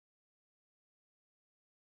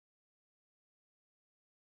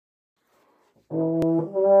Hello,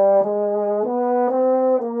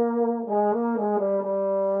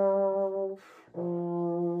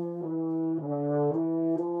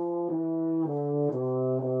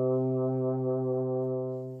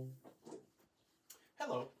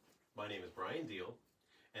 my name is Diehl,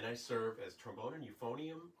 and I serve as trombone and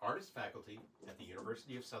euphonium artist faculty at the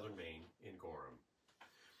University of Southern Maine in Gorham.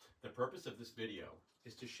 The purpose of this video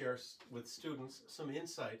is to share with students some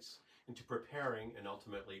insights into preparing and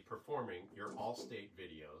ultimately performing your all-state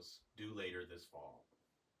videos due later this fall.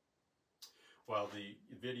 While the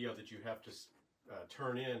video that you have to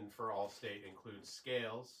turn in for all-state includes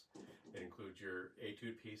scales, it includes your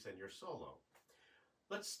etude piece and your solo.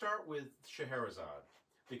 Let's start with Scheherazade,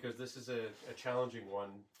 because this is a challenging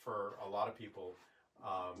one for a lot of people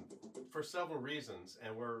for several reasons,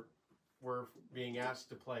 and we're being asked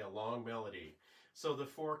to play a long melody. So the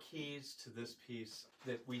four keys to this piece,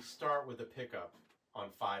 that we start with a pickup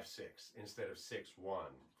on 5/6 instead of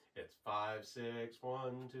 6/1. It's 5/6,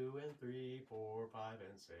 1, 2, and 3, 4, 5,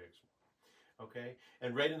 and 6. Okay,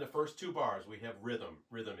 and right in the first two bars we have rhythm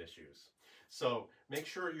issues. So make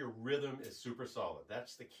sure your rhythm is super solid.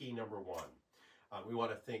 That's the key number one. We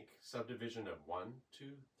want to think subdivision of 1,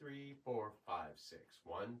 2, 3, 4, 5, 6.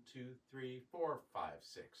 1, 2, 3, 4, 5,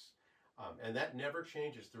 6. And that never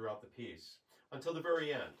changes throughout the piece until the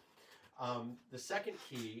very end. The second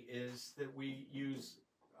key is that we use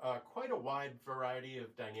quite a wide variety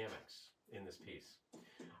of dynamics in this piece.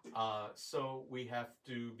 So we have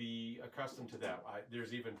to be accustomed to that.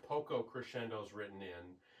 There's even poco crescendos written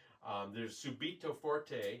in. There's subito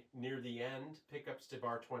forte near the end, pickups to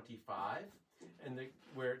bar 25, and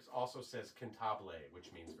where it also says cantabile,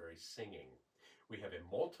 which means very singing. We have a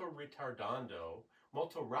molto ritardando,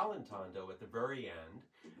 molto rallentando at the very end,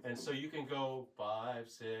 and so you can go 5,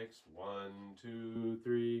 6, 1, 2,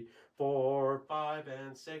 3, 4, 5,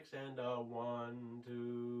 and 6, and a 1,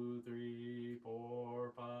 2, 3,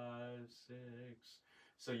 4, 5, 6.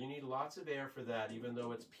 So you need lots of air for that, even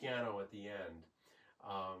though it's piano at the end.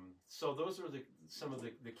 So those are some of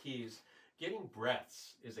the keys. Getting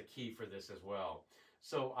breaths is a key for this as well.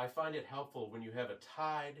 So I find it helpful when you have a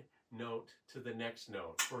tied note to the next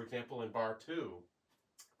note. For example, in bar 2,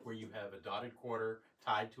 where you have a dotted quarter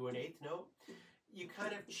tied to an eighth note, you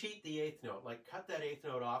kind of cheat the eighth note, like cut that eighth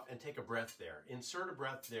note off and take a breath there. Insert a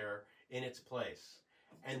breath there in its place.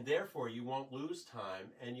 And therefore you won't lose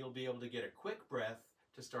time, and you'll be able to get a quick breath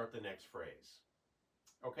to start the next phrase.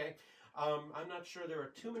 Okay? I'm not sure there are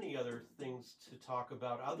too many other things to talk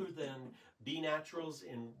about other than B naturals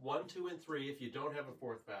in 1, 2, and 3 if you don't have a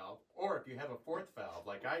fourth valve, or if you have a fourth valve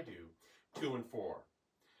like I do, 2 and 4.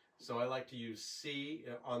 So I like to use C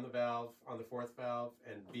on the valve, on the fourth valve,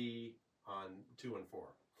 and B on 2 and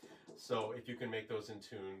 4. So if you can make those in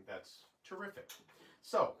tune, that's terrific.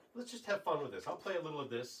 So let's just have fun with this. I'll play a little of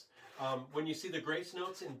this. When you see the grace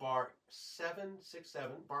notes in bar 7, 6,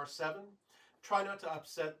 7, bar 7, try not to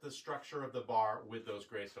upset the structure of the bar with those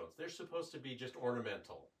grace notes. They're supposed to be just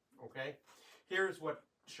ornamental, okay? Here's what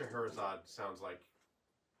Scheherazade sounds like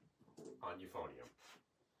on euphonium.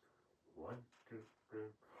 1, 2,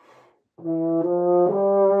 3.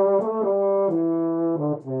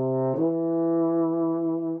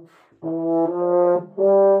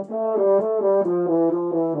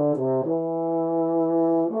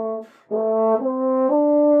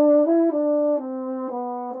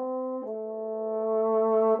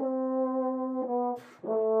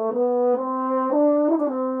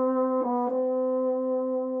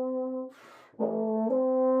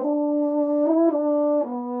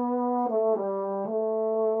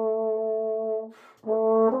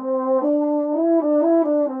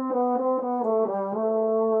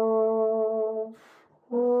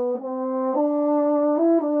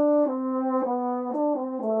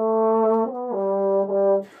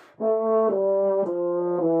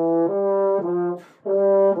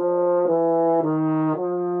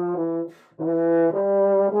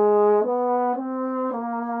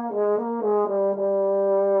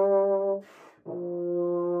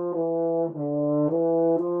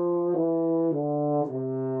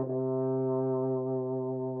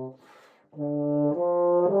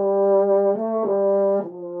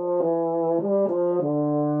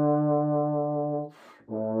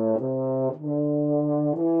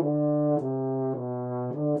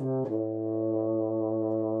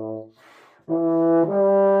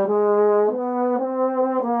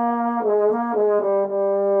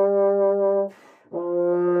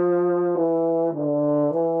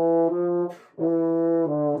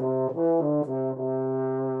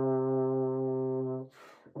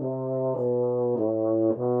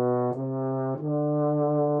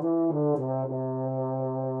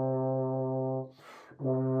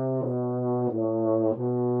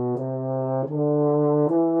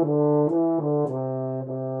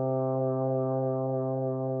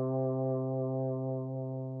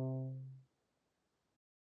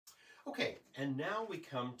 And now we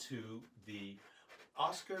come to the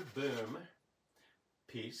Oscar Boehm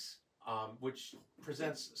piece, which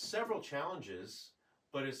presents several challenges,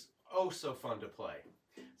 but is oh so fun to play.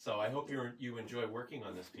 So I hope you enjoy working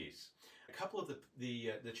on this piece. A couple of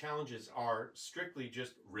the challenges are strictly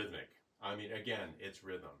just rhythmic. I mean, again, it's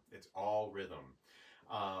rhythm. It's all rhythm.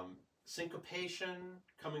 Syncopation,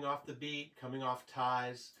 coming off the beat, coming off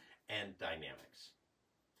ties, and dynamics.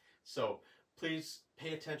 So please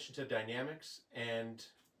pay attention to dynamics and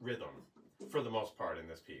rhythm for the most part in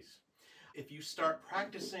this piece. If you start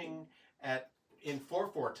practicing in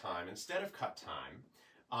 4/4 time instead of cut time,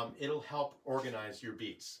 it'll help organize your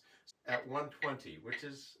beats at 120, which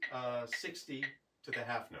is 60 to the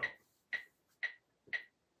half note.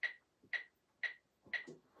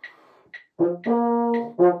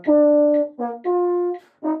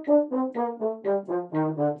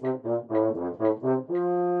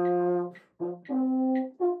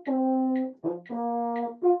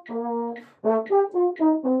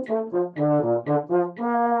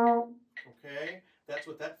 Okay, that's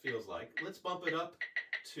what that feels like. Let's bump it up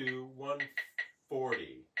to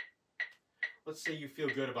 140. Let's say you feel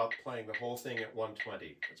good about playing the whole thing at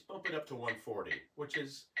 120. Let's bump it up to 140, which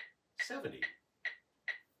is 70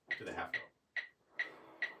 to the half note.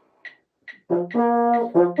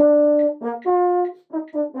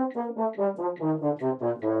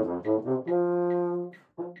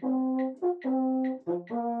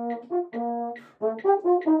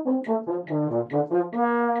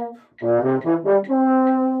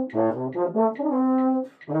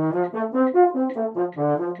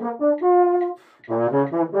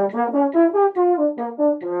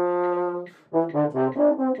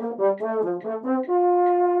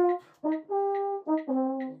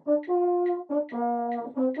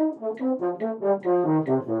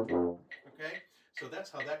 Okay, so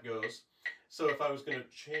that's how that goes. So if I was going to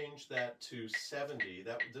change that to 70,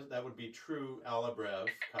 that would be true alla breve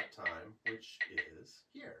cut time, which is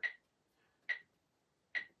here.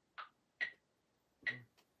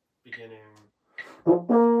 Beginning.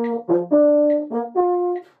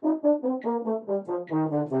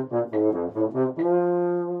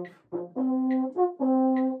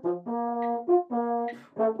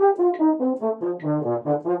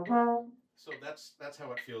 So that's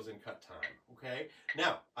how it feels in cut time, okay?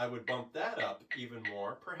 Now, I would bump that up even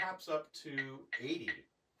more, perhaps up to 80.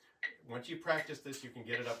 Once you practice this, you can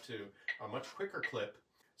get it up to a much quicker clip.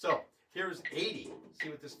 So, here's 80. See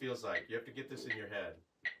what this feels like. You have to get this in your head.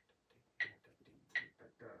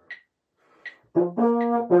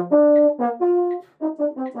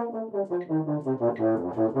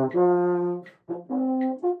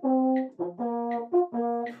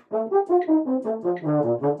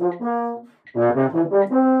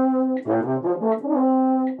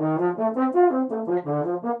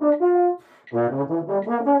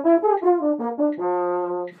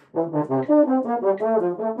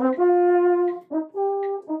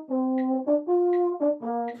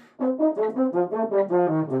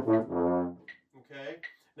 Okay,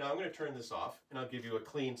 now I'm going to turn this off and I'll give you a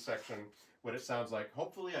clean section, what it sounds like.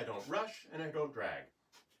 Hopefully I don't rush and I don't drag.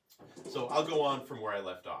 So I'll go on from where I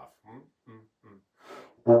left off.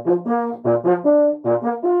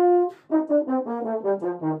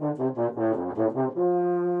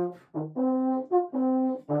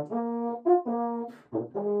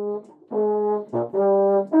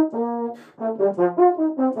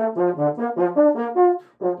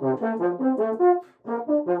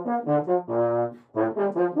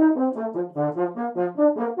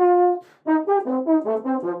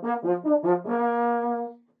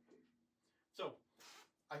 So,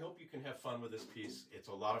 I hope you can have fun with this piece. It's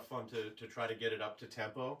a lot of fun to try to get it up to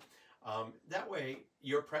tempo. That way,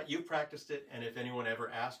 you've practiced it, and if anyone ever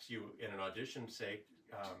asks you in an audition, say,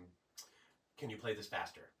 can you play this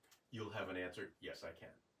faster? You'll have an answer, yes, I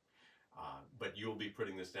can. But you'll be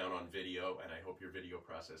putting this down on video, and I hope your video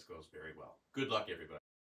process goes very well. Good luck, everybody.